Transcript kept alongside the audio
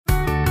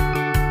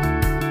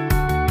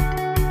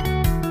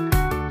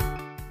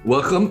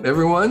Welcome,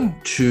 everyone,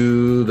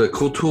 to the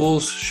Cool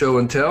Tools Show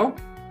and Tell.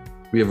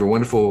 We have a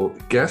wonderful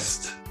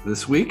guest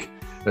this week.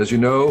 As you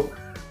know,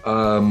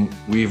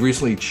 we've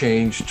recently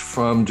changed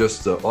from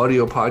just the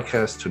audio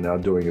podcast to now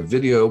doing a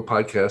video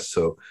podcast.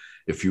 So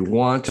if you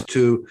want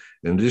to,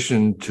 in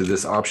addition to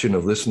this option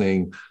of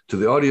listening to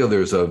the audio,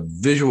 there's a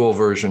visual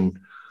version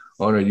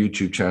on our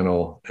YouTube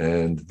channel.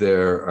 And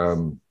there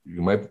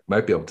you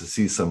might be able to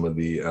see some of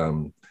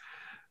the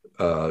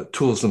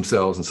tools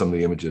themselves and some of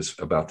the images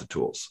about the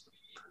tools.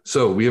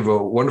 So we have a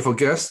wonderful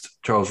guest,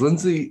 Charles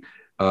Lindsay.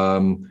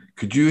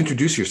 Could you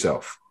introduce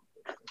yourself?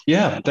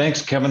 Yeah,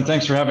 thanks, Kevin.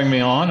 Thanks for having me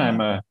on.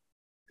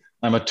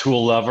 I'm a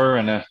tool lover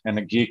and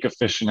a geek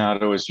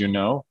aficionado, as you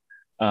know.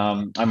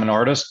 I'm an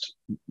artist.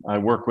 I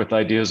work with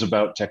ideas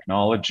about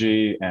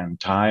technology and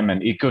time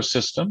and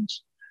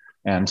ecosystems.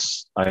 And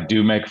I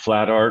do make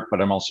flat art,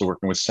 but I'm also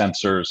working with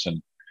sensors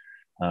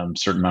and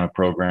certain amount of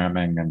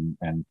programming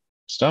and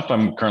stuff.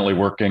 I'm currently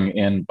working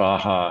in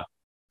Baja,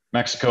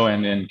 Mexico,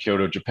 and in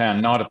Kyoto,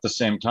 Japan, not at the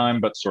same time,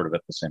 but sort of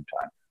at the same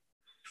time.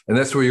 And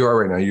that's where you are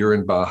right now. You're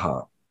in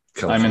Baja,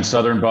 California. I'm in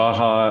southern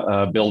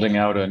Baja, building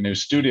out a new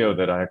studio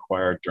that I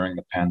acquired during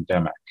the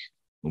pandemic.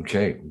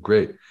 Okay,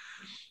 great.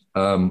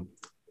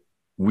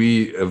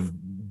 We have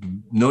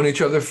known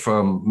each other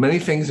from many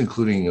things,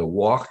 including a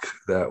walk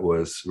that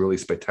was really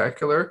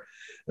spectacular.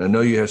 And I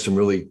know you have some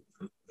really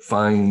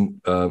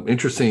fine,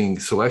 interesting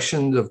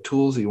selections of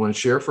tools that you want to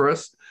share for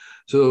us.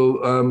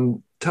 So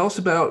tell us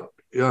about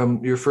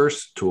your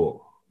first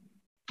tool.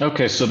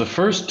 Okay, so the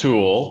first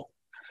tool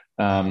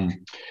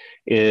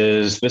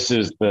is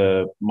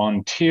the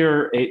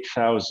Monteer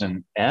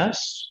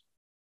 8000S.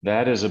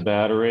 That is a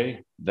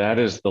battery. That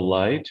is the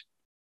light.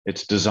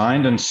 It's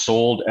designed and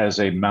sold as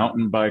a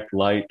mountain bike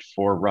light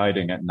for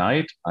riding at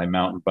night. I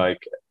mountain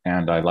bike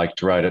and I like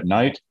to ride at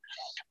night,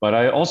 but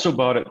I also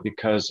bought it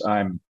because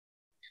I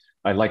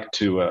like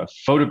to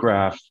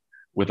photograph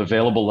with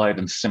available light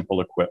and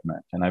simple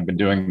equipment. And I've been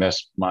doing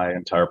this my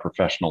entire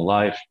professional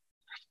life.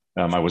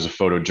 I was a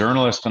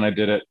photojournalist and I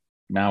did it.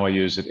 Now I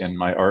use it in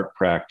my art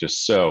practice.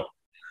 So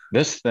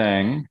this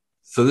thing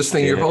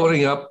you're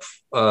holding up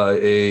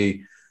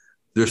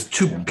there's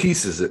two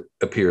pieces it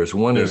appears.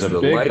 One is the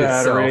light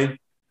battery itself.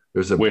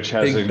 There's a which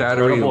has big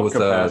battery with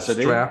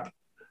capacity, a strap.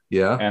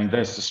 Yeah. And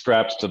this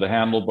straps to the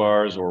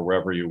handlebars or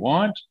wherever you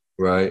want.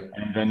 Right.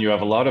 And then you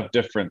have a lot of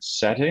different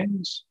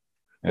settings.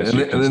 And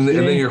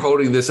then you're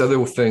holding this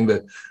other thing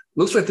that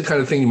looks like the kind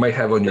of thing you might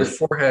have on your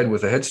forehead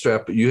with a head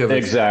strap, but you have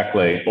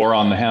exactly, or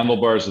on the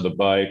handlebars of the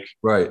bike.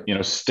 Right. You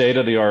know,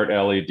 state-of-the-art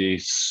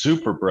LED,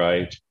 super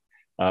bright,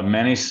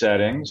 many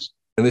settings.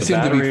 And there seem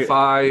to be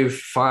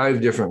five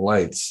different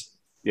lights.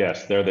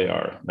 Yes, there they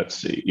are. Let's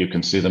see. You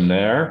can see them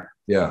there.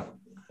 Yeah.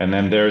 And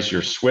then there's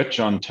your switch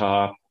on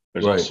top.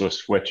 There's also a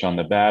switch on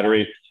the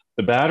battery.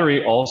 The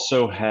battery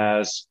also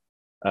has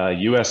a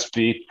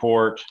USB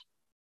port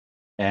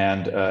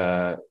and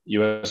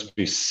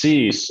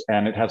USB-C,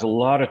 and it has a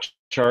lot of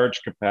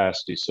charge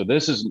capacity. So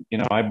this is,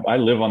 I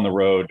live on the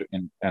road,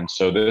 and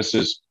so this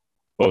is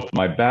both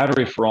my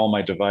battery for all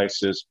my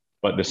devices,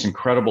 but this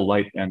incredible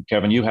light. And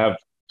Kevin, you have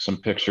some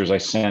pictures I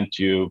sent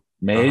you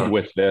made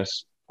with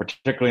this,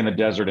 particularly in the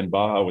desert in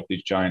Baja with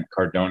these giant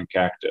Cardone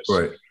cactus.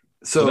 Right.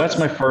 So that's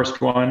my first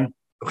one.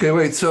 Okay,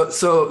 wait. So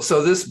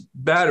this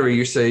battery,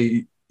 you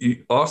say,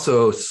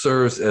 also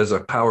serves as a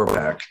power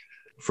pack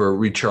for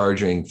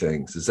recharging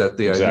things. Is that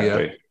the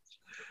idea?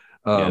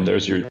 Yeah,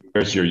 there's your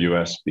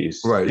USB-C.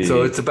 Right.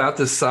 So it's about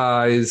the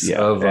size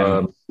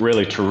of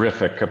really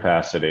terrific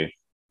capacity.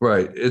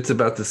 Right. It's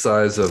about the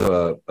size of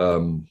I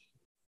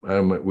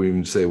don't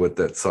even say what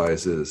that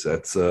size is.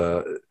 That's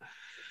a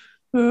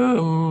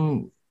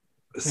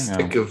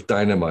stick of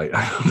dynamite.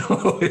 I don't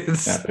know.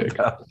 It's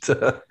about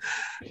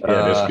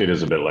this kid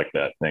is a bit like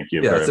that. Thank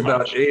you. Yeah, it's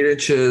about 8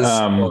 inches.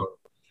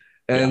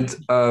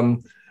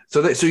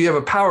 So you have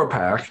a power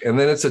pack, and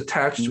then it's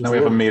attached. Now we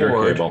have a meter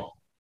cable.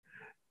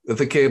 With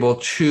a cable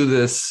to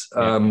this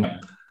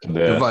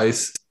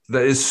device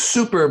that is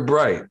super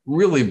bright,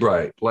 really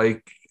bright.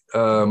 Like,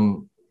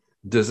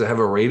 does it have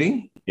a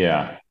rating?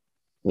 Yeah,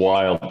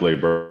 wildly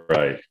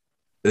bright.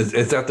 Is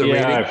that the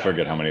rating? Yeah, I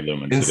forget how many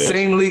lumens.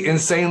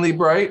 Insanely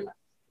bright.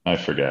 I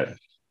forget.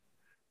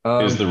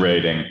 Is the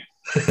rating,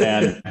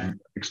 and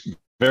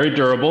very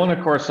durable. And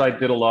of course, I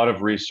did a lot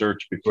of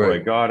research before I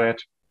got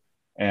it.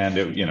 And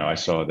I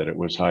saw that it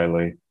was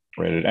highly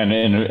rated,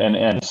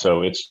 and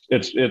so it's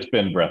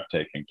been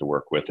breathtaking to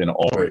work with in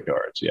all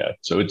regards. Yeah,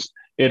 so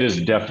it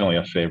is definitely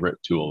a favorite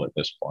tool at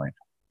this point.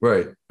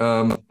 Right.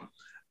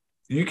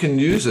 You can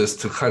use this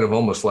to kind of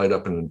almost light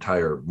up an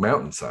entire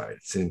mountainside.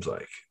 It seems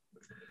like.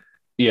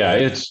 Yeah,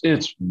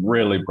 it's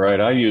really bright.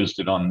 I used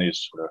it on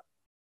these sort of,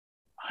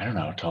 I don't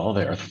know how tall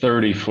they are,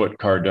 30-foot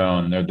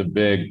Cardone. They're the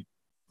big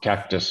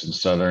cactus in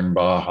southern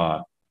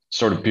Baja.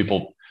 Sort of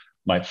people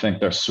might think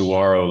they're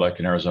saguaro, like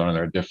in Arizona,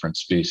 they're a different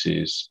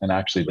species. And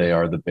actually, they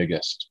are the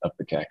biggest of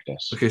the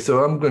cactus. Okay,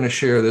 so I'm going to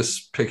share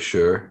this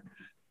picture.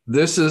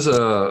 This is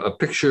a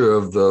picture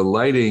of the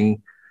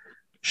lighting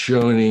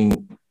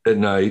shining at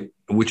night,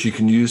 which you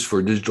can use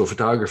for digital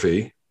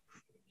photography.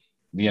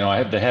 I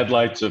have the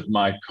headlights of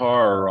my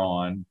car are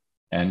on,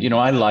 and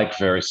I like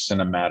very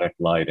cinematic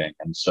lighting,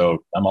 and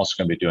so I'm also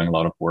going to be doing a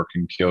lot of work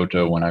in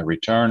Kyoto when I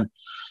return.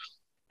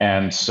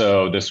 And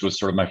so this was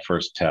sort of my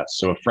first test.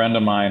 So a friend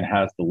of mine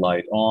has the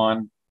light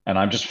on, and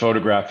I'm just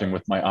photographing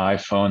with my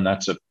iPhone.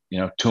 That's a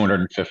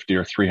 250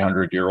 or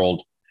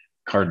 300-year-old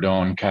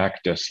Cardone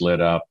cactus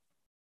lit up,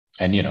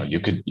 and you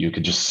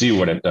could just see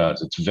what it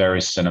does. It's very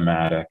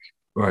cinematic,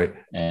 Right.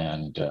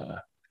 and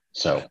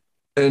so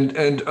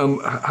And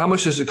how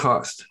much does it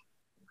cost?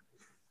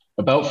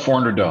 about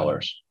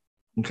 $400.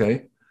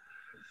 Okay.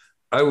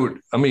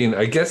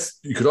 I guess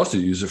you could also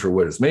use it for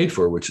what it's made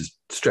for, which is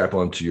strap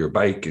onto your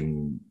bike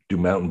and do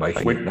mountain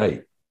biking at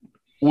night.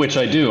 Which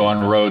I do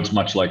on roads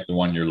much like the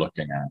one you're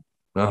looking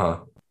at. Uh-huh.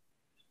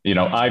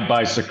 I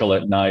bicycle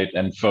at night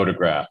and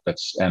photograph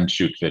and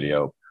shoot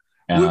video.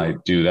 And I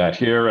do that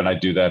here and I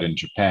do that in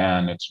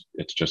Japan.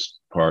 It's just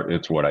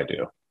it's what I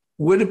do.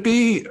 Would it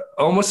be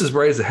almost as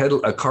bright as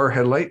a car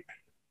headlight?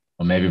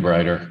 Well, maybe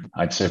brighter.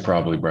 I'd say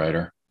probably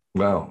brighter.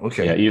 Wow.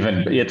 Okay. Yeah,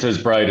 even it's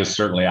as bright as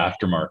certainly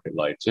aftermarket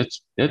lights.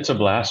 It's a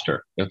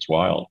blaster. It's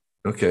wild.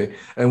 Okay.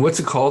 And what's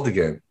it called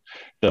again?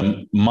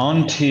 The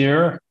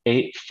Montier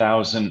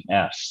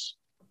 8000S.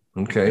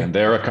 Okay. And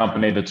they're a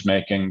company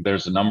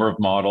there's a number of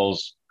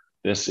models.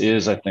 This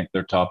is, I think,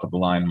 their top of the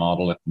line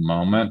model at the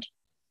moment.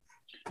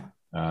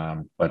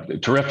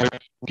 But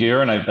terrific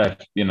gear. And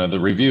the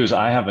reviews,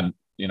 I've been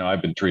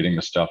treating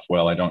the stuff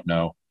well. I don't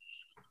know,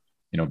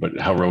 but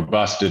how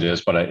robust it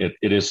is, but it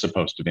is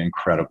supposed to be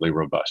incredibly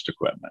robust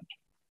equipment.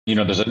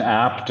 There's an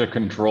app to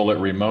control it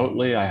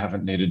remotely. I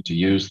haven't needed to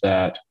use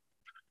that.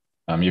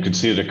 You can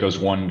see that it goes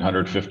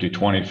 150,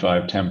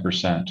 25,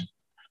 10%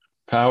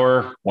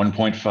 power,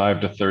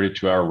 1.5 to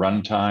 32-hour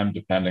runtime,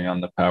 depending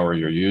on the power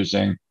you're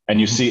using. And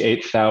you see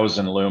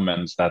 8,000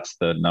 lumens. That's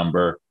the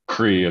number.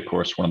 Cree, of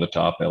course, one of the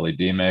top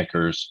LED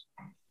makers.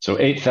 So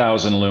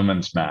 8,000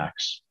 lumens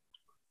max.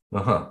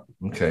 Uh-huh.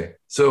 Okay.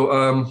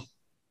 So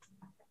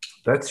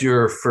that's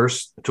your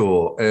first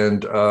tool.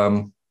 And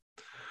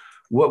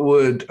what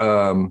would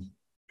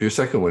your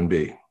second one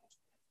be?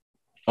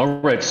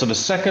 All right. So the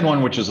second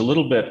one, which is a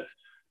little bit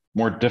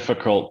more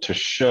difficult to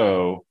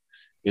show,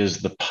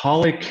 is the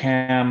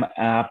Polycam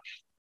app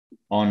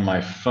on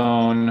my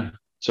phone.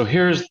 So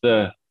here's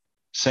the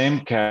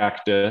same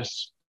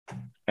cactus.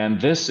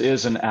 And this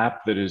is an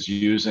app that is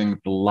using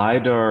the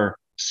LiDAR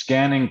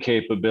scanning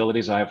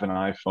capabilities. I have an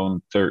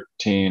iPhone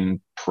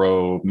 13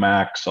 Pro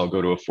Max. I'll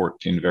go to a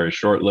 14 very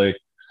shortly.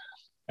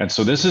 And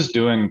so this is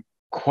doing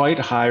quite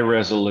high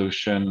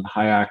resolution,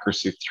 high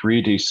accuracy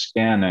 3D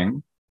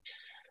scanning.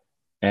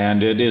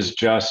 And it is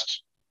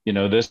just,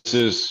 this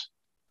is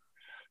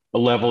a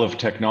level of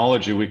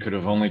technology we could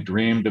have only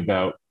dreamed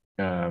about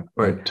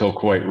until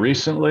quite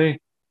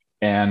recently.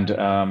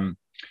 And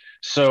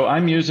so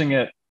I'm using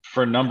it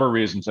for a number of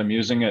reasons. I'm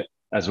using it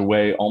as a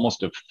way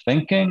almost of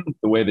thinking,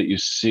 the way that you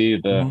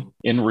see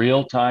in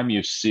real time,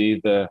 you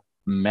see the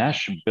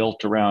mesh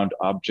built around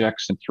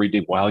objects in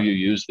 3D while you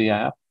use the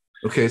app.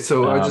 Okay,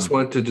 so I just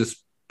want to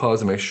just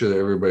pause and make sure that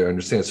everybody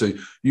understands. So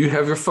you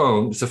have your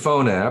phone, it's a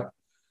phone app,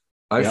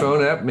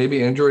 iPhone app,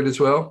 maybe Android as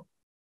well?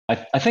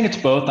 I think it's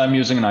both. I'm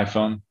using an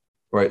iPhone.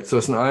 Right, so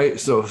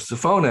it's a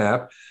phone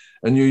app,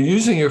 and you're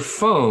using your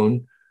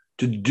phone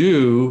to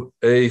do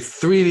a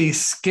 3D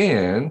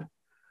scan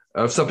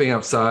of something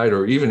outside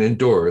or even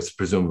indoors,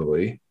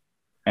 presumably.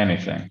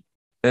 Anything.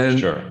 And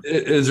sure.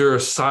 Is there a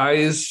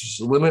size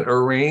limit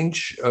or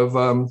range of,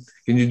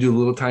 can you do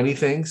little tiny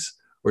things,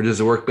 or does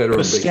it work better?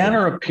 The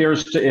scanner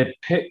appears to,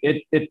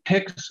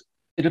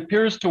 it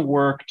appears to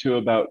work to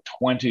about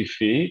 20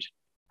 feet.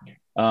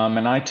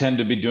 And I tend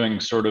to be doing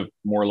sort of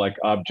more like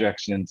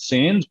objects in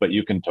scenes, but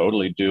you can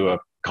totally do a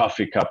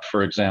coffee cup,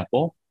 for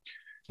example.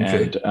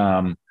 Okay.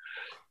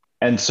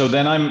 And so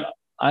then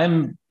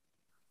I'm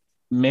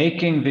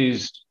making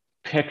these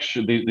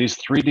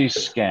 3D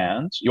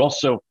scans. You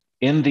also,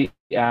 in the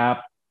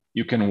app,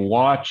 you can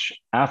watch,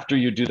 after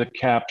you do the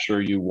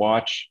capture, you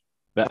watch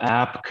the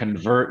app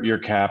convert your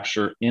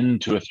capture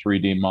into a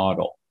 3D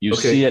model. You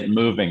see it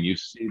moving. You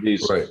see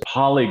these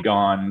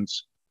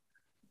polygons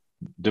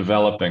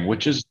developing,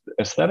 which is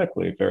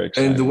aesthetically very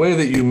exciting. And the way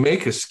that you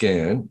make a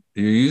scan,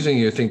 you're using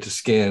your thing to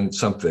scan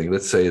something.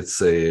 Let's say it's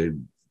a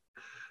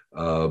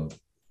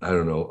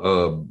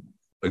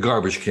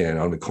garbage can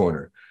on the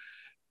corner.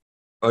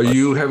 Are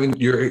you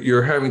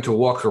you're having to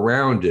walk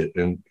around it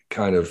and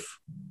kind of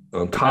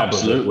on top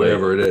of it,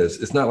 whatever it is?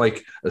 It's not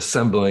like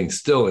assembling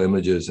still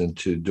images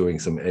into doing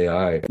some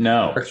AI.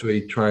 No, you're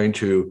actually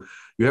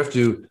you have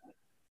to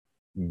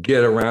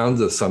get around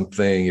to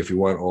something if you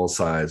want all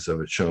sides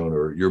of it shown,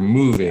 or you're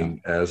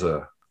moving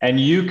and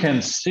you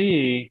can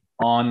see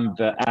on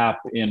the app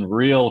in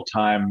real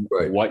time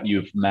what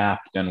you've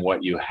mapped and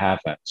what you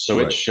haven't. So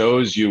it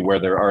shows you where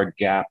there are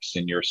gaps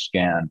in your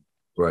scan,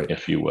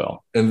 if you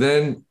will. And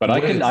then,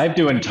 I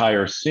do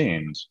entire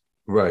scenes.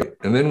 Right.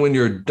 And then when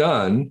you're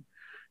done,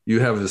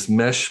 you have this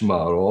mesh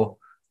model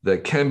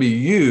that can be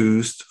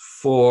used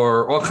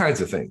for all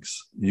kinds of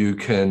things. You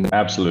can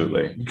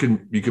absolutely.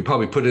 You could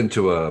probably put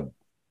into a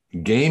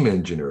game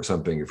engine or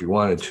something if you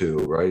wanted to,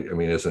 right? I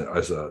mean, as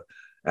a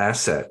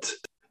asset,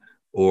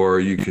 or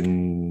you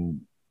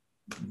can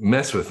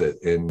mess with it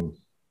in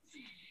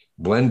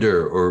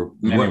Blender or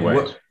Many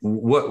ways.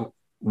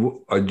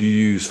 do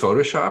you use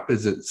Photoshop?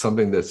 Is it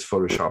something that's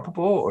Photoshopable,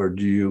 or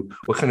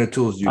what kind of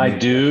tools do you I need?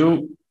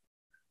 do.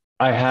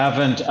 I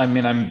haven't. I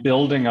mean, I'm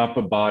building up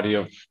a body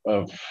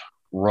of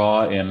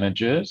raw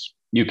images.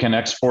 You can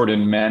export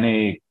in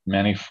many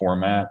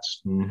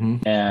formats, Mm-hmm.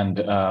 and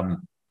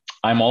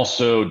I'm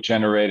also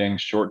generating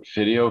short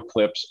video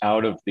clips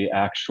out of the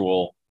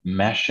actual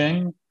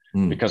meshing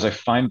Mm. because I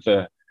find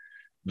the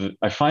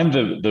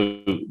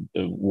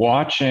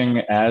watching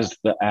as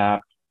the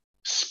app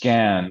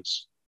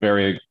scans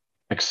very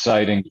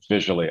exciting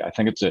visually. I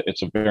think it's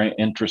a very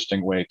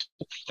interesting way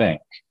to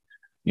think.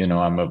 You know,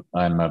 I'm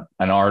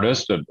an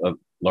artist, a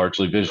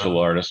largely visual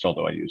artist,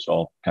 although I use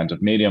all kinds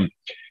of medium.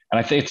 And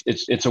I think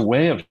it's a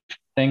way of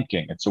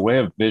thinking. It's a way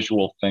of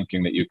visual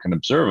thinking that you can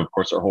observe. Of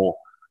course, our whole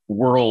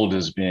world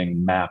is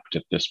being mapped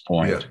at this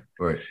point. Yeah,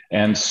 right.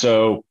 And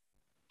so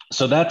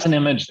that's an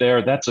image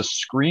there. That's a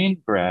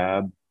screen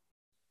grab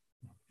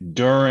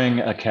during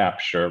a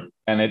capture,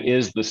 and it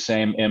is the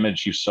same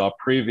image you saw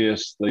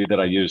previously that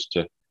I used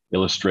to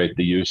illustrate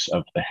the use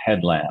of the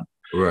headlamp.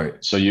 Right.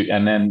 So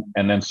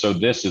so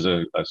this is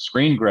a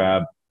screen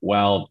grab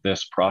while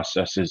this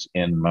process is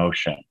in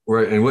motion.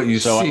 Right. And what you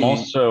see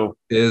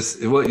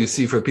what you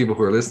see for people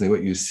who are listening,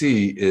 what you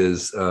see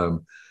is,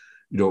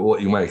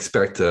 what you might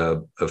expect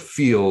a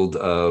field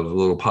of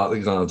little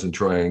polygons and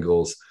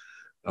triangles.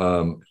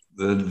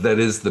 That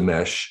is the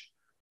mesh.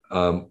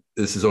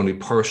 This is only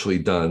partially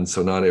done,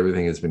 so not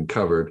everything has been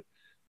covered.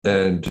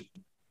 And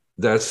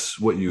that's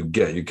what you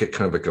get. You get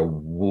kind of like a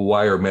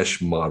wire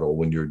mesh model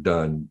when you're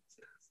done,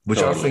 which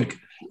totally. I think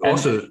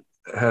also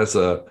has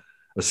a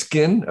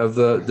skin of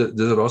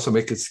does it also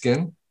make it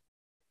skin?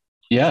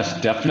 Yes,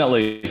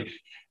 definitely.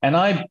 And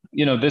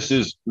this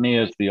is me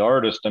as the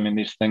artist. I mean,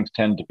 these things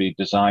tend to be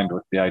designed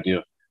with the idea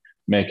of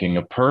making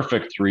a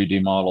perfect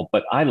 3D model,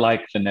 but I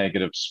like the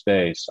negative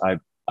space.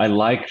 I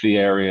like the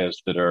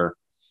areas that are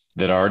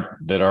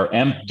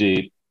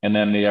empty, and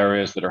then the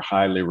areas that are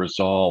highly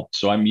resolved.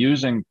 So I'm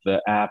using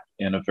the app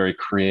in a very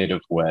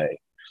creative way.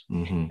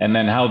 Mm-hmm. And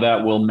then how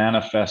that will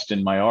manifest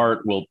in my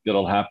art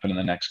it'll happen in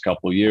the next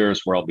couple of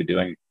years, where I'll be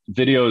doing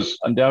videos.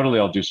 Undoubtedly,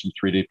 I'll do some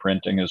 3D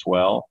printing as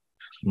well.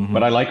 Mm-hmm.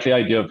 But I like the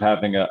idea of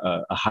having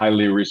a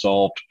highly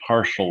resolved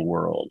partial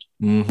world,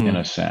 mm-hmm. in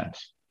a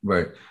sense.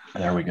 Right.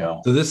 There we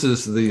go. So this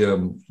is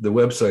the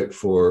website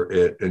for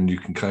it, and you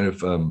can kind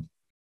of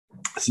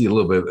see a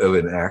little bit of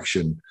an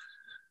action.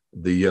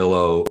 The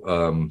yellow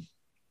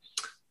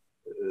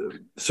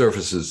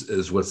surfaces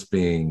is what's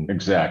being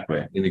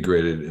exactly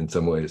integrated in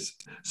some ways.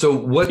 So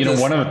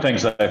one of the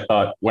things that I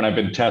thought when I've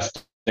been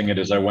testing it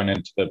is I went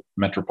into the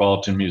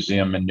Metropolitan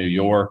Museum in New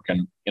York,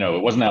 and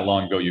it wasn't that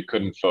long ago you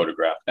couldn't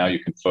photograph. Now you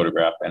can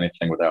photograph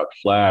anything without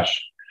flash.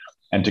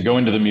 And to go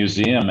into the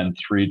museum and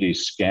 3D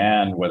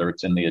scan, whether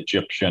it's in the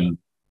Egyptian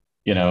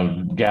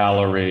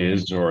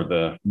galleries or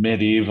the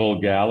medieval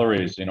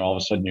galleries, all of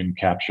a sudden you can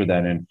capture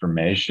that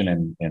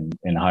information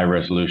in high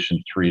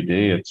resolution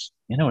 3D. It's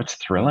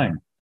thrilling.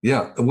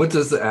 Yeah. And what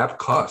does the app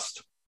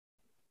cost?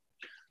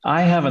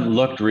 I haven't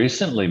looked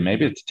recently.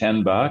 Maybe it's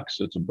 $10.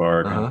 It's a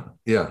bargain. Uh-huh.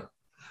 Yeah.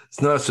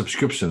 It's not a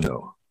subscription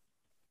though.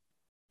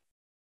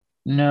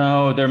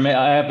 No,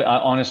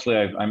 honestly,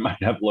 I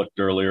might have looked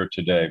earlier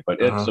today,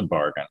 but it's a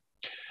bargain.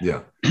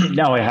 Yeah.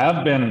 Now I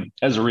have been,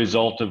 as a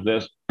result of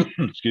this,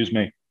 excuse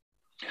me,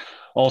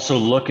 also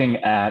looking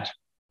at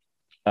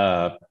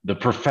the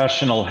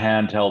professional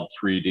handheld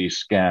 3D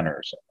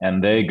scanners,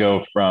 and they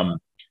go from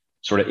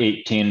sort of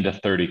 18 to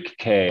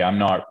 30K. I'm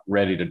not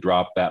ready to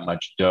drop that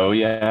much dough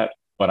yet,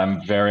 but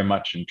I'm very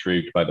much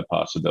intrigued by the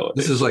possibility.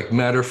 This is like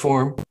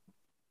Matterform?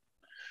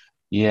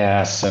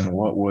 Yes, and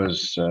what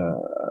was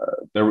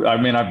there?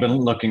 I mean, I've been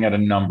looking at a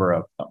number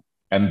of them,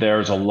 and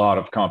there's a lot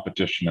of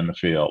competition in the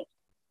field.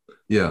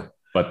 Yeah.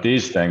 But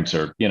these things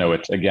are,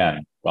 it's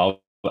again,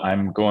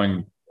 I'm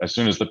going, as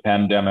soon as the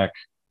pandemic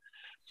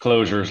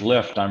closures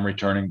lift, I'm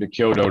returning to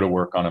Kyoto to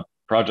work on a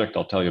project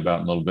I'll tell you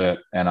about in a little bit.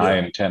 And I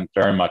intend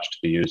very much to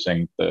be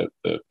using the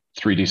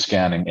 3D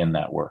scanning in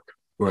that work.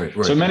 Right.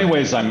 So in many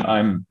ways,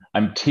 I'm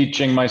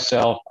teaching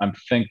myself, I'm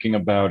thinking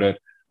about it,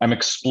 I'm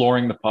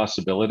exploring the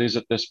possibilities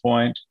at this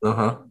point.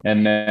 Uh-huh.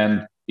 And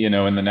then, in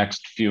the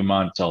next few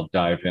months, I'll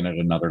dive in at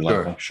another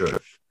level. Sure.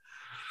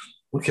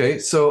 Okay.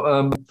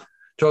 So,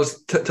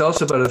 Charles, tell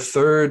us about a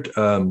third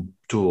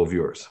tool of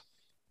yours.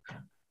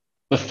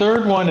 The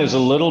third one is a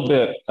little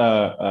bit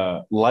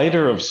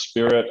lighter of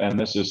spirit, and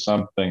this is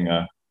something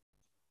a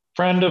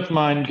friend of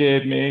mine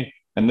gave me,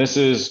 and this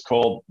is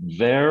called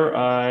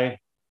There-Eye,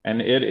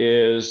 and it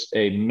is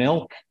a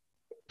milk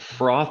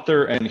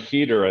frother and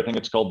heater. I think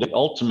it's called the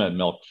ultimate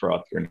milk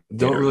frother.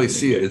 Don't really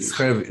see it. It's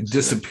kind of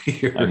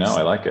disappears. I know.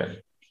 I like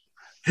it.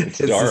 It's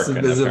dark. Just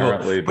invisible.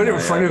 Put it in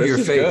front of your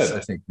face, good.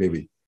 I think,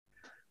 maybe.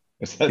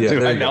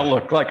 Do I now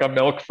look like a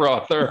milk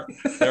frother?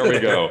 There we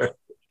go.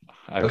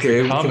 I've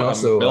okay, we can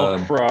also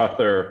milk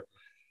frother.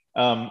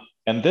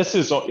 And this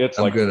is it's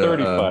I'm like gonna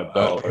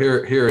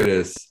 $35. here it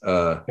is.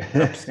 Oops,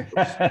 oops.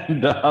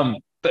 And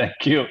thank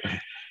you.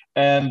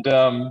 And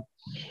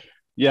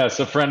yes,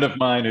 a friend of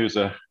mine who's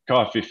a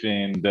coffee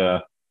fiend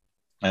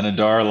and a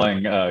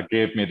darling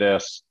gave me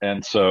this,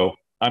 and so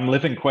I'm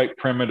living quite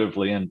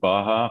primitively in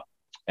Baja,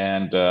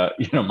 and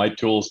my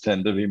tools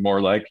tend to be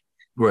more like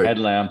Right.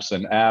 headlamps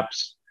and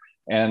apps,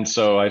 and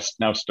so I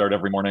now start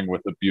every morning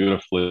with a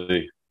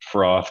beautifully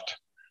frothed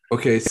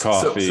Okay. So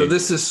coffee.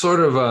 this is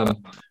sort of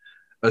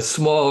a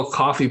small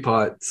coffee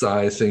pot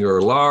size thing, or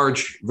a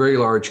large, very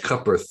large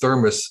cup or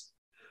thermos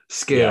Yes,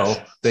 scale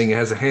thing. It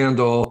has a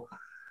handle,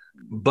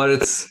 but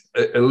it's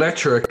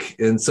electric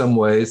in some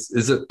ways.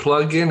 Is it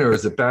plug-in or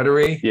is it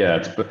battery? yeah,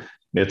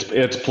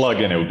 it's plug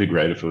in. It would be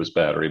great if it was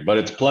battery, but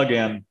it's plug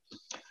in.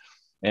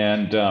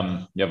 And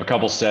you have a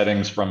couple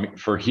settings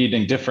for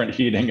heating, different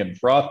heating and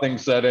frothing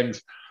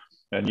settings.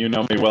 And you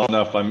know me well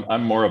enough.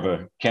 I'm more of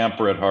a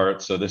camper at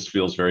heart, so this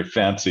feels very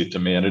fancy to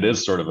me, and it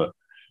is sort of a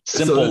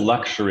simple So,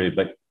 luxury.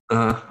 But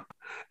uh,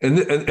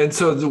 and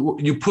so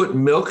you put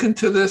milk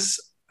into this,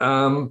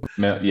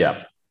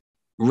 yeah,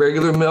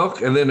 regular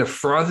milk, and then it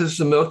froths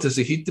the milk. Does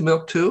it heat the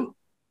milk too?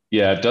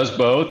 yeah, it does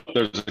both.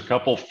 There's a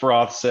couple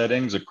froth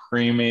settings, a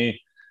creamy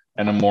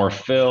and a more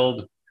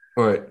filled.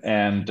 All right.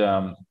 And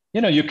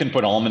you can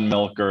put almond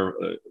milk or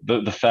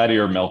the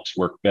fattier milks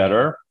work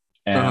better.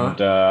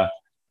 And Uh-huh.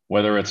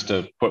 whether it's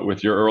to put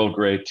with your Earl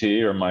Grey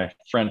tea or my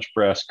French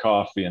press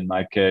coffee, in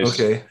my case,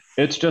 Okay.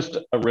 it's just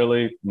a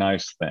really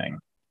nice thing.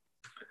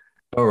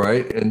 All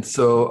right. And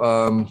so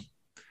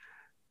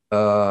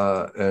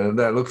and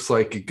that looks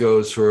like it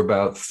goes for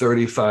about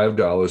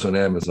 $35 on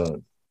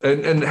Amazon.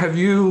 And have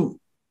you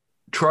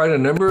tried a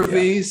number of Yeah.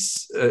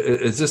 these?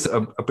 Is this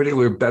a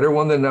particular better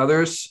one than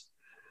others?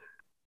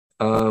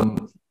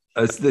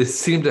 As they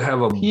seem to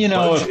have a bunch in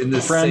A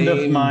the friend of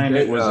same mine,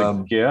 it was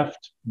a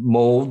gift.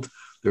 mold.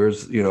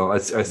 There's, I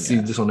see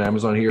Yeah. this on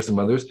Amazon here, some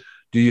others.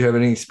 Do you have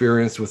any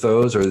experience with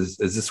those, or is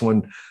this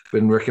one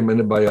been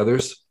recommended by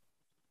others?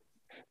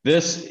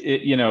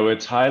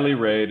 It's highly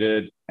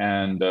rated,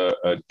 and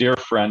a dear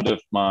friend of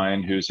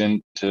mine who's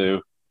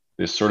into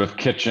this sort of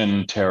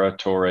kitchen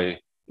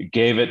territory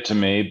gave it to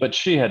me, but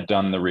she had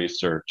done the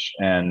research,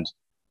 and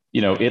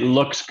it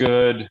looks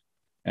good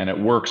and it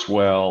works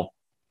well.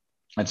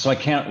 And so I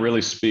can't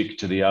really speak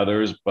to the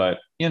others, but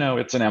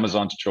it's an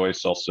Amazon's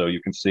choice. Also,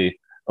 you can see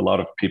a lot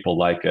of people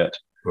like it,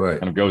 Right.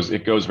 and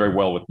it goes very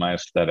well with my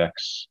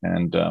aesthetics.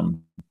 And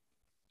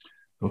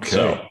Okay.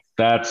 so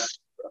that's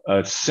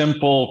a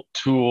simple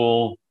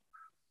tool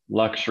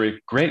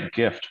luxury. Great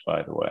gift,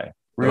 by the way.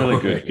 Really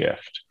All good right.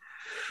 gift.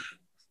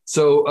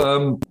 So,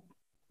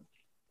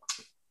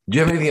 do you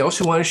have anything else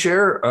you want to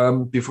share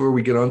before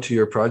we get on to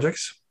your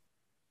projects?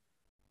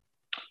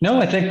 No,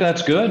 I think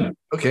that's good.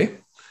 Okay.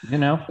 So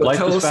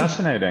Life is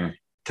fascinating.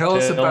 tell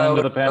us Tail end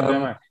of about the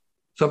pandemic.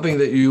 something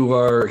that you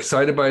are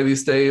excited by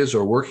these days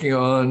or working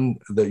on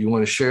that you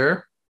want to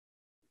share.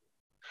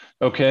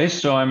 Okay,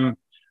 so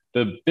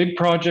the big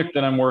project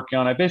that I'm working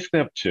on. I basically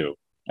have two.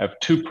 I have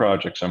two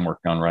projects I'm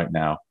working on right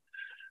now.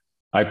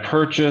 I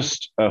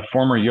purchased a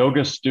former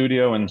yoga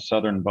studio in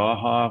southern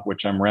Baja,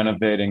 which I'm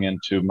renovating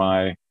into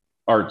my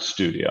art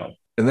studio.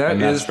 And that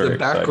And that's is the very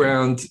exciting.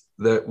 background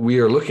that we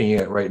are looking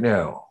at right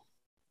now.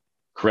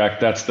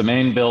 Correct. That's the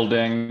main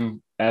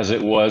building as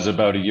it was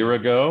about a year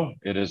ago.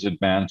 It is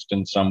advanced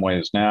in some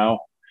ways now.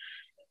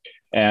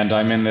 And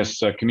I'm in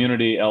this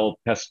community, El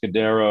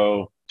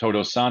Pescadero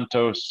Todos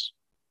Santos,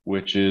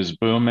 which is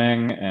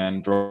booming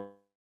and drawing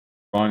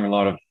a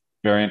lot of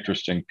very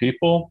interesting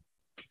people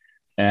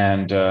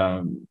and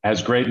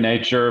has great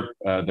nature.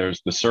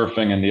 There's the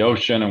surfing and the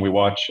ocean, and we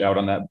watch out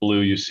on that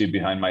blue you see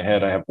behind my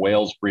head. I have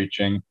whales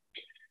breaching.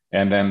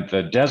 And then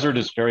the desert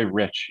is very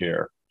rich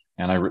here.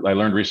 And I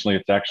learned recently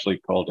it's actually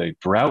called a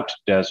drought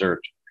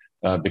desert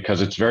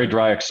because it's very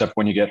dry except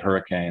when you get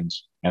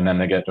hurricanes. And then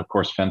they get, of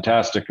course,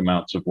 fantastic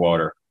amounts of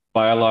water.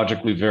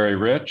 Biologically very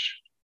rich.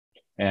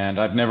 And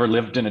I've never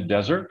lived in a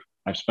desert.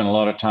 I've spent a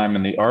lot of time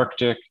in the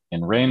Arctic,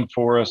 in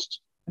rainforests,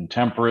 in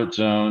temperate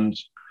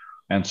zones.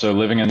 And so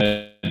living in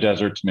the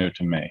desert's new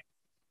to me.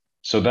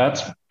 So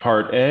that's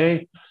part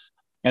A.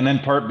 And then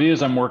part B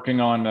is I'm working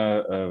on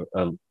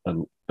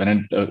an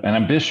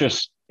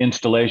ambitious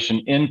installation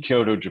in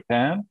Kyoto,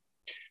 Japan.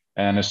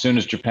 And as soon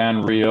as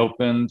Japan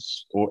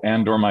reopens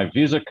or my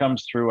visa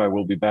comes through, I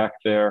will be back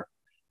there.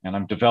 And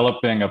I'm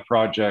developing a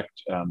project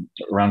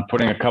around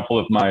putting a couple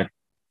of my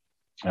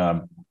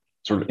um,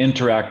 sort of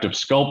interactive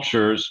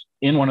sculptures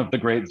in one of the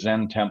great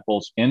Zen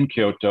temples in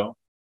Kyoto.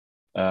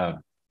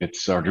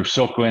 It's our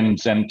Rusokuen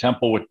Zen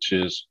temple, which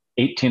is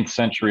 18th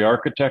century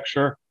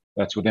architecture.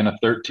 That's within a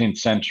 13th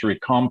century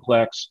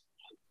complex.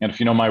 And if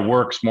you know my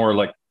work's more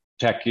like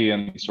techie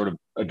and sort of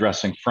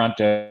addressing front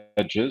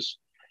edges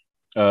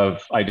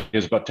of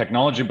ideas about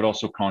technology, but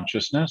also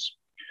consciousness.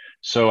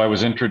 So I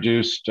was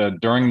introduced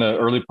during the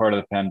early part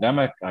of the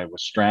pandemic. I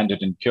was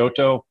stranded in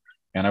Kyoto,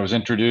 and I was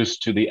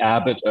introduced to the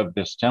abbot of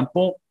this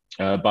temple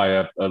by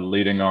a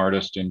leading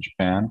artist in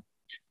Japan.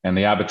 And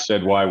the abbot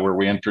said, "Why were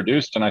we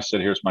introduced?" And I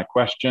said, "Here's my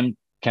question.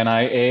 Can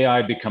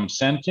AI become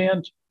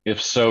sentient?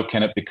 If so,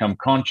 can it become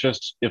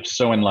conscious? If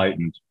so,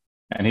 enlightened?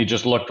 And he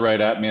just looked right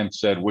at me and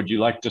said, would you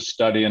like to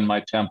study in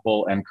my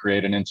temple and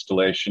create an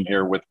installation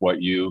here with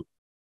what you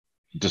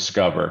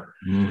discover?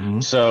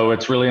 Mm-hmm. So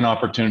it's really an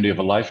opportunity of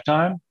a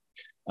lifetime.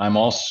 I'm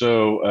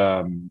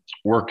also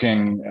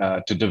working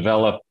to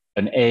develop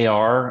an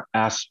AR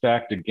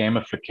aspect, a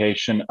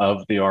gamification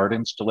of the art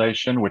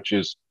installation, which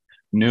is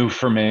new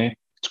for me.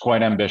 It's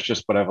quite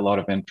ambitious, but I have a lot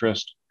of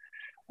interest.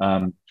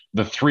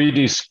 The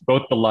 3D,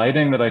 both the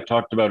lighting that I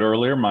talked about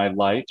earlier, my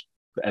light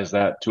as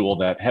that tool,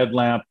 that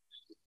headlamp,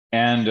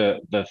 and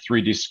the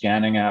 3D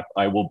scanning app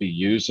I will be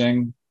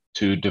using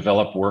to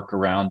develop work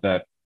around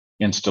that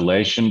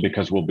installation,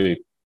 because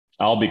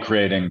I'll be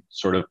creating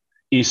sort of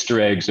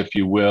Easter eggs, if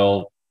you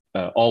will,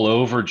 all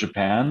over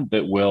Japan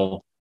that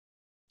will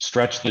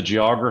stretch the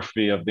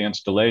geography of the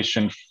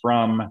installation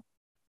from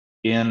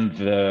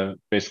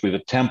basically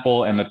the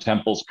temple and the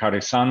temple's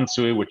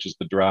Karisansui, which is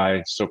the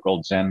dry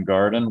so-called Zen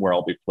garden, where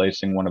I'll be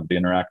placing one of the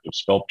interactive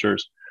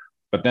sculptures.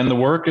 But then the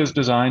work is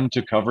designed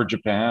to cover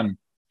Japan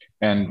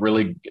and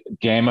really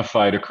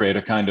gamify to create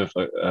a kind of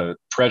a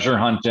treasure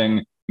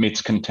hunting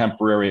meets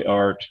contemporary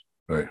art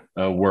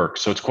work.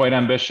 So it's quite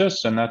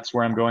ambitious, and that's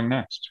where I'm going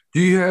next.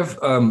 Do you have,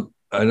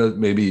 I know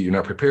maybe you're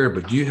not prepared,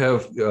 but do you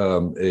have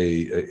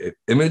a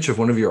image of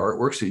one of your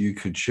artworks that you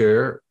could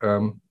share?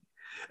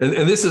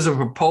 And this is a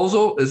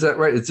proposal, is that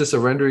right? It's just a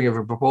rendering of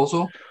a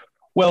proposal?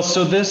 Well,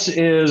 so this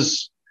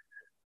is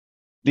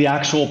the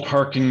actual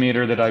parking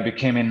meter that I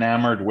became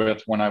enamored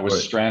with when I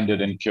was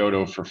stranded in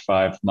Kyoto for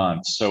 5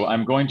 months. So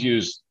I'm going to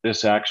use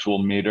this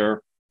actual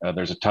meter.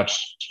 There's a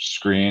touch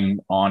screen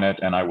on it,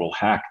 and I will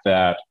hack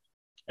that.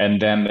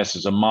 And then this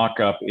is a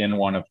mock-up in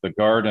one of the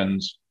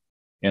gardens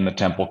in the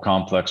temple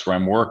complex where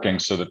I'm working,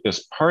 so that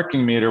this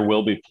parking meter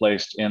will be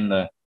placed in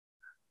the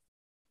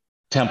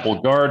temple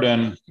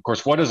garden. Of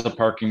course, what does the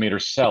parking meter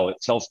sell?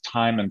 It sells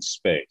time and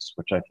space,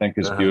 which I think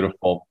is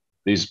beautiful.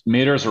 These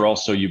meters are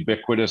also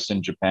ubiquitous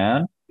in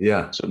Japan.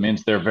 Yeah. So it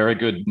means they're very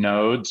good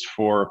nodes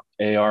for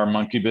AR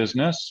monkey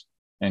business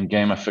and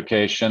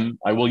gamification.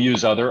 I will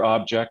use other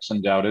objects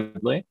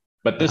undoubtedly,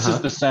 but this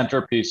is the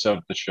centerpiece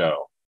of the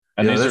show.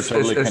 And these are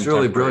totally it's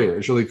really brilliant.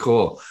 It's really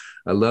cool.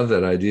 I love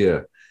that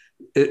idea.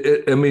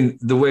 I mean,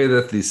 the way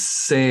that the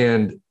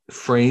sand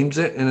frames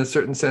it in a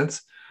certain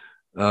sense,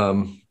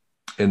 and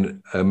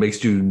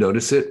makes you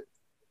notice it.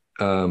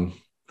 And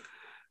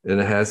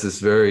it has this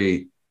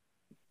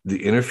the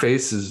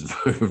interface is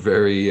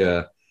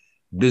very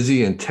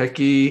busy and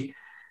techy,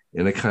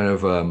 and it's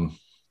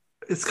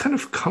kind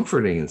of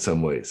comforting in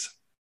some ways.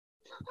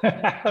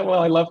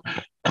 Well,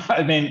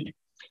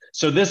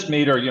 so this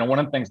meter, one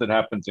of the things that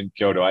happens in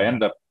Kyoto,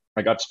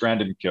 I got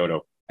stranded in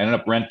Kyoto. I ended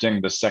up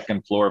renting the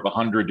second floor of a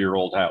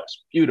 100-year-old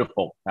house,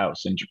 beautiful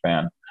house in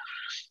Japan.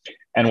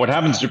 And what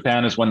happens in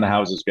Japan is when the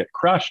houses get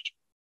crushed,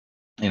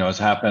 as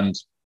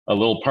happens, a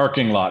little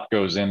parking lot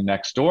goes in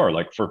next door,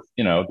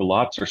 the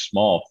lots are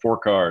small, 4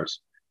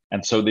 cars.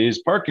 And so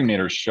these parking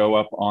meters show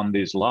up on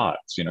these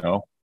lots,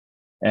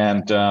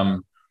 and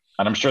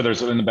I'm sure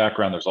in the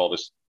background, there's all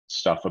this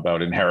stuff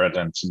about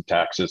inheritance and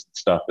taxes and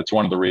stuff. It's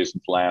one of the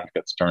reasons land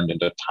gets turned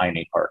into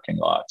tiny parking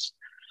lots.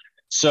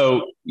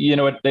 So,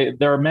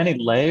 there are many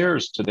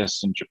layers to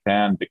this in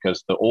Japan,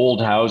 because the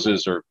old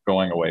houses are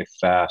going away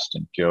fast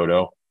in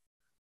Kyoto.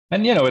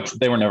 And,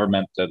 they were never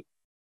meant to,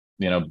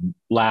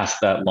 last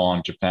that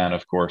long. Japan,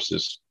 of course,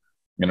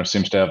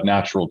 seems to have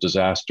natural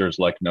disasters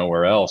like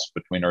nowhere else,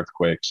 between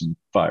earthquakes and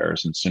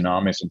fires and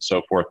tsunamis and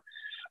so forth.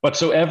 But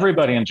so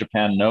everybody in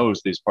Japan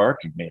knows these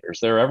parking meters.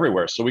 They're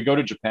everywhere. So we go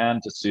to Japan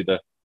to see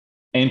the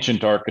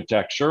ancient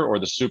architecture or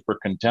the super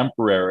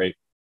contemporary.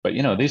 But,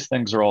 these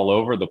things are all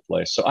over the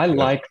place. So I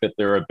like that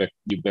they're a bit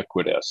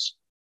ubiquitous.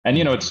 And,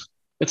 it's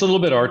a little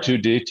bit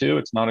R2D2.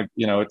 It's not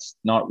it's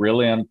not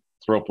really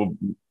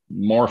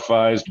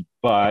anthropomorphized,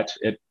 but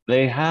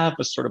they have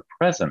a sort of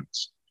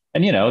presence.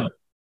 And,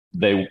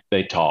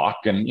 they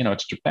talk, and,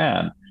 it's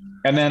Japan.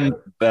 And then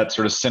that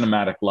sort of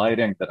cinematic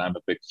lighting that I'm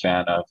a big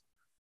fan of.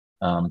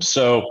 It's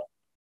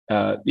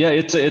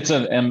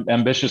an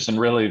ambitious and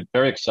really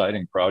very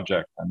exciting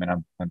project. I mean,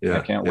 I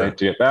can't wait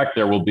to get back.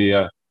 There will be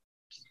an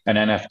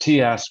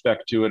NFT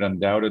aspect to it,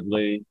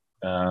 undoubtedly.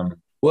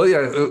 Particularly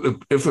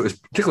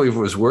if it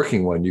was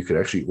working one, you could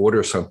actually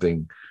order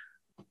something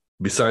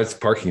besides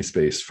parking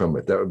space from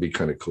it. That would be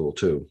kind of cool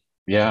too.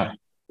 Yeah.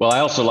 Well, I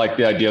also like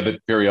the idea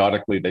that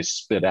periodically they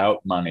spit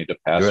out money to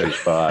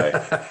passersby.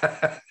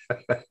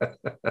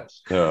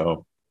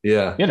 So,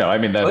 yeah,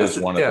 that is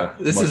one of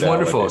the. This is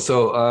wonderful.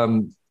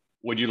 So,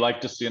 would you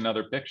like to see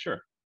another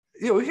picture?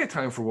 Yeah, we got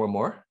time for one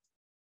more.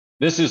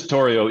 This is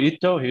Torio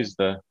Ito. He's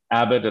the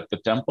abbot at the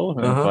temple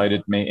who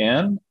invited me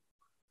in.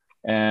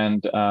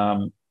 And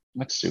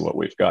let's see what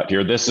we've got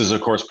here. This is,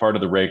 of course, part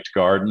of the raked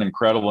garden,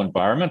 incredible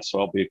environment. So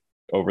I'll be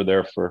over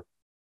there for,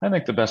 I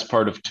think, the best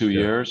part of 2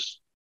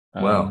 years.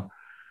 Wow.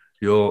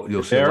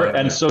 You'll see there.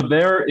 And so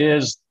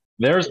there's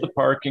the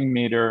parking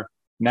meter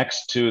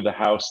next to the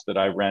house that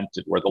I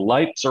rented, where the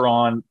lights are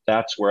on.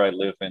 That's where I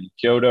live in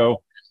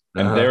Kyoto.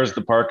 And there's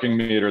the parking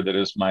meter that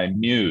is my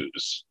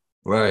muse.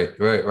 Right.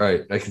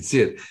 I can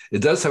see it.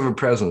 It does have a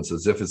presence,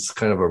 as if it's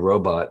kind of a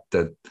robot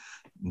that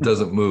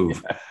doesn't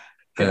move.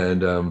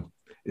 And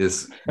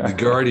is the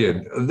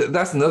guardian.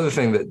 That's another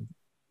thing that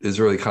is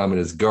really common,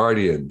 is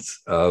guardians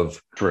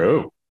of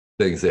True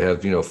things. They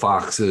have,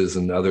 foxes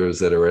and others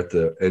that are at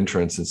the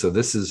entrance. And so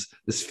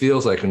this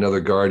feels like another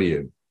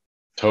guardian.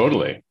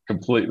 Totally.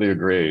 Completely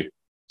agree.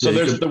 So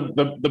there's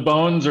the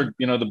bones are,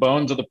 the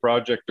bones of the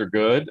project are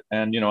good.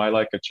 And, I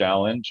like a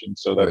challenge. And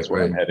so that's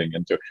what I'm heading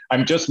into.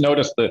 I'm just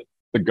noticed that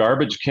the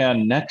garbage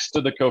can next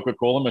to the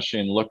Coca-Cola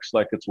machine looks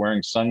like it's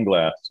wearing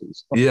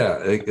sunglasses. Yeah,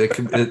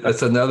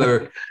 it's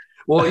another.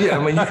 Well, yeah,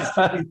 I mean,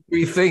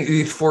 you can see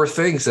these four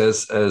things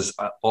as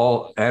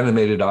all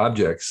animated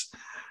objects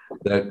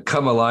that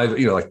come alive.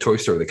 Like Toy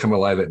Story, they come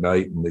alive at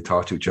night and they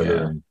talk to each other.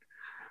 Yeah. And,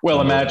 well,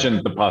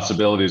 imagine the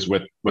possibilities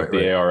with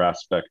the AR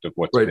aspect of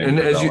what's being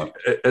developed.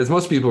 As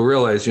most people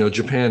realize,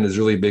 Japan is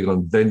really big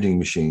on vending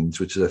machines,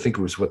 which I think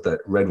was what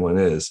that red one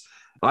is.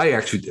 I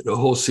actually did a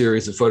whole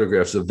series of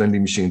photographs of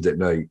vending machines at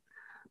night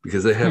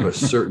because they have a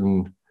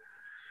certain,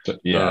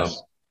 a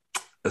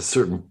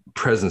certain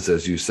presence,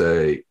 as you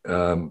say,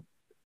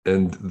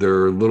 and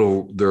they're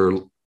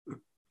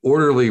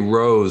orderly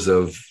rows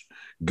of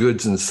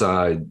goods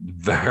inside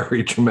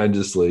vary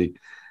tremendously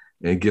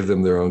and give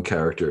them their own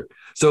character.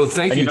 So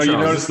thank you, Charles. You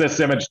notice this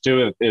image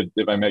too, if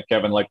I may,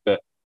 Kevin, like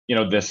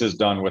this is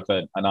done with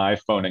an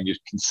iPhone, and you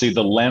can see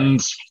the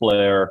lens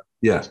flare.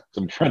 Yeah.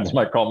 Some friends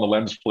might call them the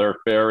lens flare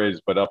fairies,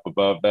 but up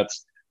above,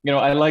 that's,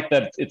 I like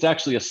that. It's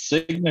actually a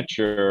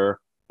signature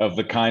of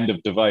the kind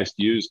of device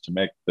used to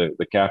make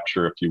the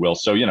capture, if you will.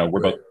 So, we're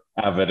both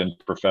avid and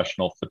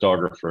professional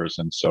photographers.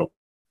 And so,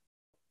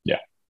 yeah.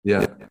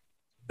 Yeah.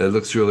 It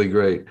looks really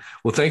great.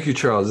 Well, thank you,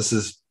 Charles. This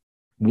is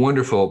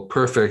wonderful.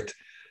 Perfect.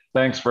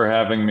 Thanks for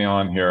having me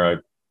on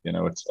here.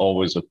 It's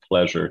always a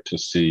pleasure to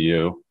see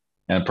you,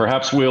 and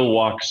perhaps we'll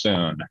walk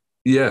soon.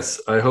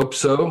 Yes, I hope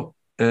so.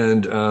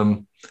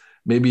 And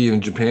maybe in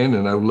Japan.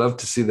 And I would love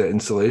to see that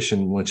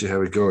installation once you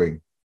have it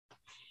going.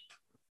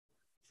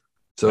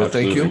 So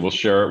Absolutely. Thank you. We'll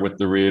share it with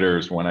the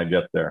readers when I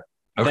get there.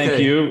 Okay.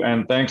 Thank you.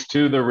 And thanks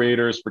to the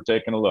readers for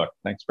taking a look.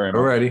 Thanks very much.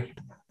 All righty.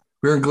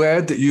 We're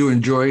glad that you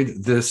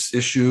enjoyed this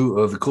issue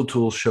of the Cool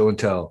Tools Show and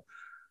Tell.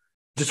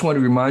 Just want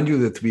to remind you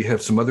that we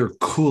have some other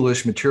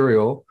coolish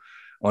material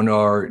on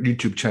our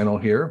YouTube channel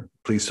here.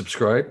 Please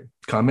subscribe,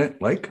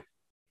 comment, like.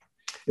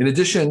 In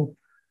addition,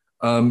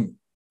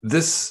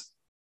 this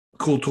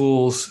Cool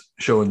Tools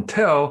Show and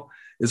Tell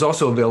is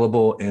also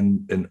available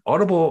in an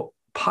Audible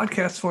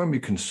podcast form.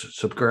 You can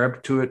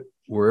subscribe to it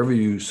wherever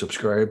you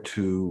subscribe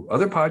to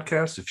other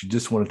podcasts if you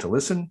just wanted to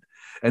listen.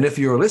 And if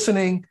you're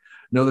listening,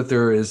 know that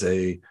there is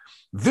a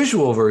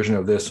visual version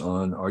of this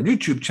on our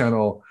YouTube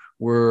channel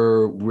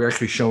where we're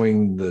actually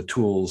showing the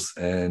tools,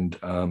 and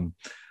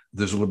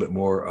there's a little bit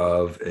more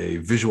of a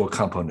visual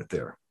component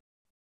there.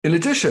 In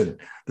addition,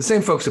 the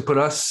same folks that put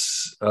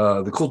us,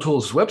 the Cool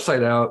Tools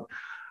website out,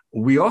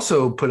 we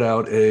also put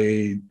out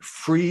a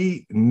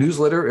free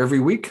newsletter every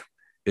week.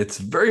 It's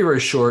very,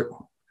 very short.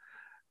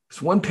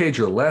 It's 1 page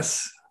or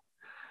less.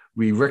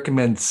 We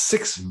recommend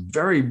 6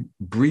 very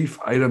brief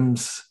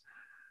items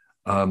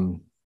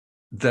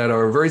that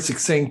are very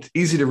succinct,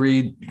 easy to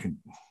read. You can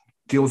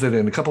deal with it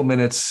in a couple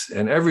minutes.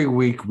 And every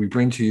week we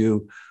bring to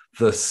you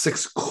the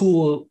 6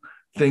 cool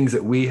things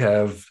that we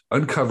have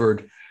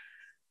uncovered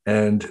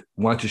and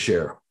want to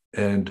share.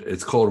 And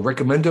it's called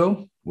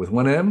Recommendo with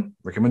 1 M,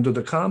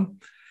 recommendo.com.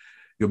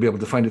 You'll be able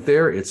to find it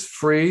there. It's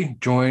free.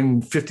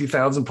 Join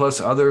 50,000 plus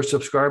other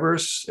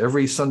subscribers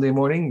every Sunday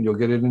morning. You'll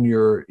get it in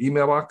your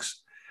email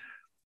box.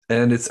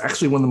 And it's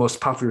actually one of the most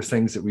popular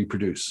things that we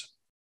produce.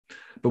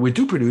 But we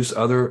do produce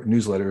other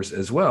newsletters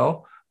as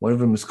well. One of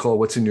them is called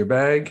What's in Your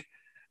Bag.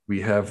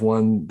 We have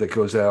one that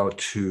goes out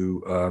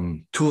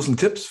to tools and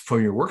tips for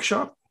your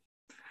workshop.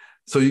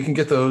 So you can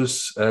get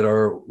those at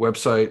our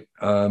website,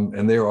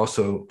 and they are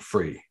also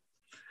free.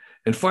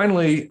 And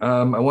finally,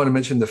 I want to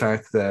mention the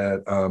fact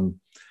that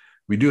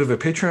we do have a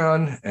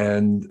Patreon,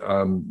 and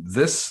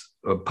this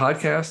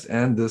podcast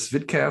and this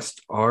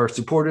vidcast are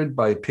supported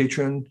by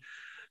Patreon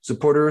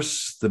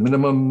supporters. The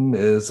minimum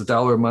is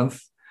 $1 a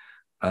month.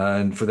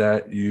 And for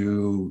that,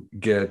 you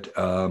get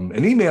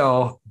an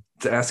email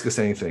to ask us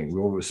anything.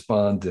 We'll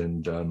respond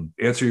and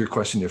answer your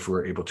question if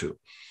we're able to.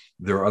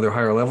 There are other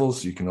higher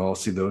levels. You can all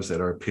see those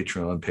at our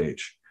Patreon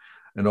page.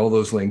 And all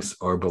those links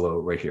are below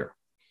right here.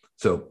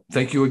 So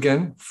thank you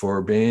again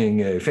for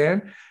being a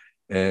fan.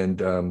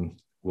 And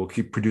we'll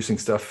keep producing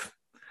stuff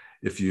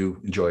if you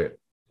enjoy it.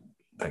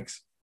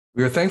 Thanks.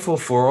 We are thankful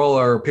for all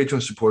our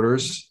Patreon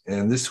supporters.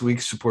 And this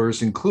week's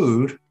supporters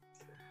include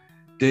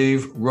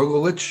Dave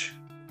Rogolich,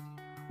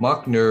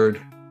 Mock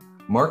Nerd,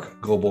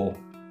 Mark Goebel,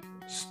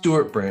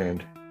 Stuart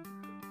Brand,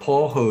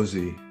 Paul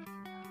Hosey,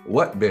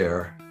 What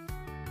Bear,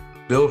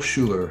 Bill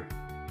Schuler,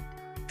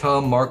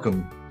 Tom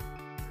Markham,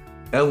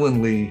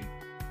 Ellen Lee,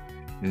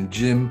 and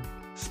Jim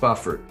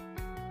Spofford.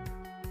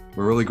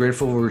 We're really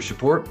grateful for your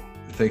support.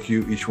 Thank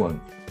you, each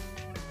one.